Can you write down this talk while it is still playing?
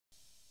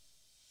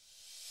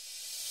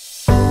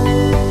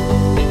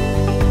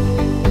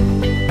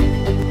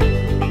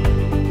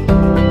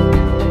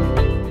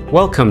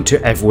Welcome to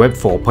EverWeb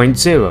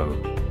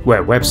 4.0,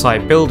 where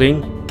website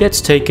building gets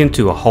taken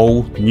to a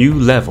whole new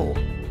level.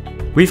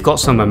 We've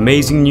got some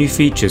amazing new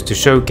features to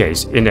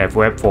showcase in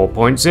EverWeb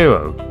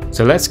 4.0,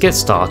 so let's get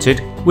started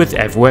with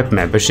EverWeb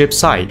membership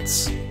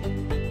sites.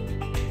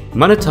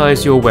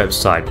 Monetize your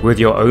website with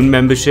your own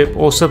membership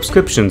or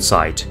subscription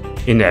site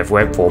in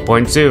EverWeb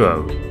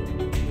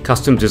 4.0.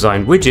 Custom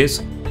designed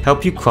widgets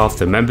help you craft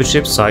the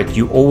membership site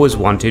you always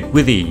wanted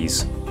with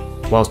ease,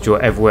 whilst your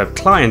EverWeb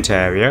client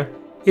area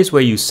is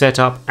where you set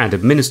up and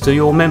administer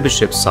your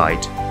membership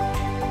site.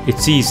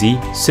 It's easy,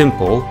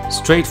 simple,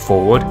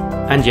 straightforward,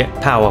 and yet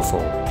powerful.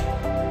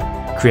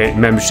 Create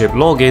membership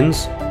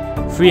logins,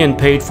 free and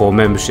paid for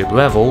membership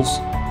levels,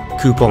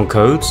 coupon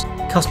codes,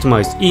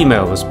 customized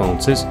email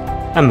responses,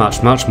 and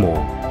much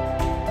more.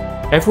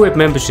 EverWeb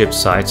membership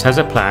sites has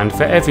a plan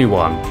for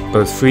everyone,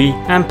 both free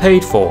and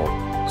paid for,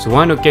 so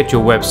why not get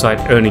your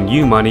website earning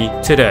you money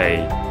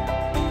today?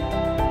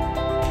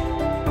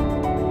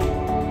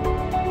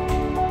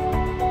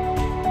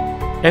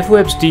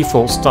 EverWeb's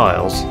default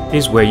styles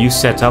is where you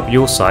set up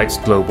your site's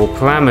global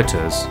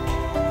parameters,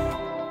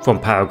 from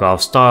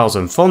paragraph styles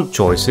and font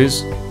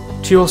choices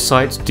to your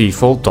site's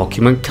default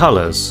document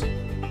colors.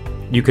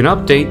 You can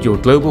update your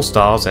global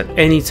styles at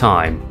any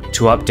time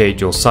to update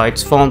your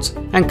site's fonts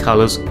and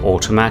colors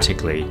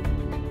automatically.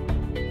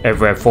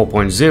 EverWeb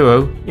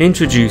 4.0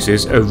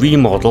 introduces a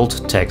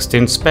remodeled text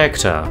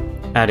inspector,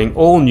 adding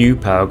all new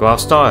paragraph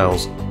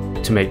styles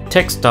to make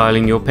text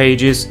styling your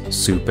pages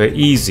super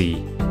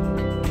easy.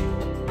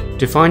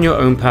 Define your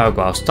own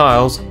paragraph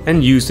styles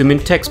and use them in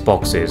text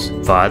boxes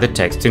via the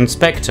text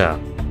inspector,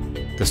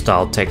 the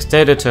style text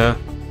editor,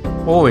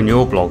 or in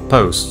your blog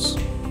posts.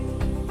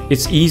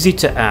 It's easy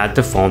to add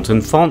the font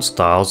and font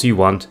styles you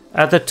want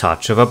at the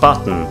touch of a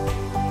button.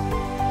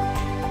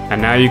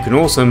 And now you can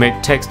also make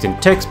text in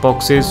text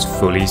boxes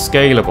fully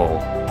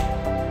scalable.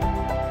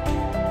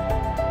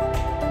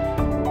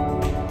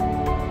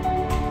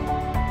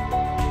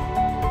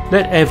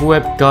 Let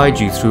EverWeb guide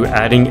you through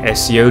adding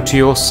SEO to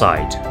your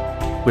site,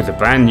 with a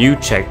brand new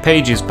Check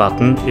Pages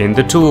button in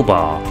the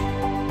toolbar.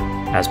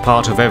 As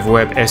part of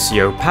EverWeb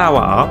SEO Power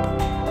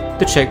Up,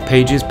 the Check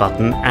Pages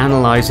button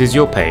analyzes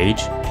your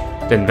page,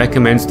 then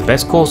recommends the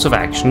best course of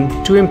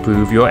action to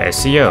improve your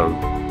SEO.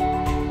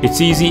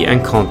 It's easy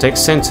and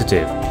context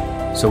sensitive,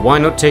 so why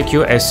not take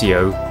your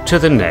SEO to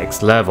the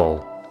next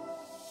level?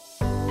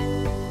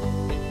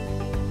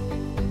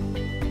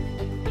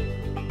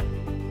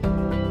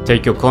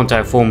 Take your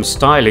contact form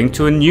styling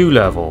to a new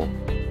level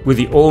with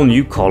the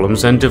all-new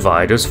columns and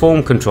dividers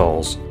form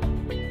controls.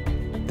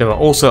 There are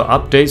also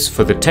updates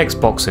for the text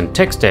box and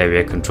text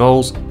area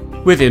controls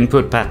with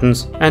input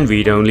patterns and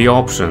read-only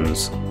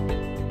options.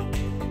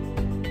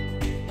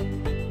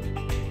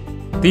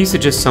 These are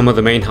just some of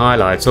the main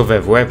highlights of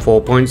EverWeb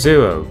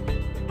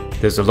 4.0.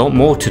 There's a lot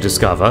more to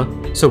discover,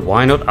 so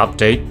why not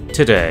update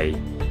today?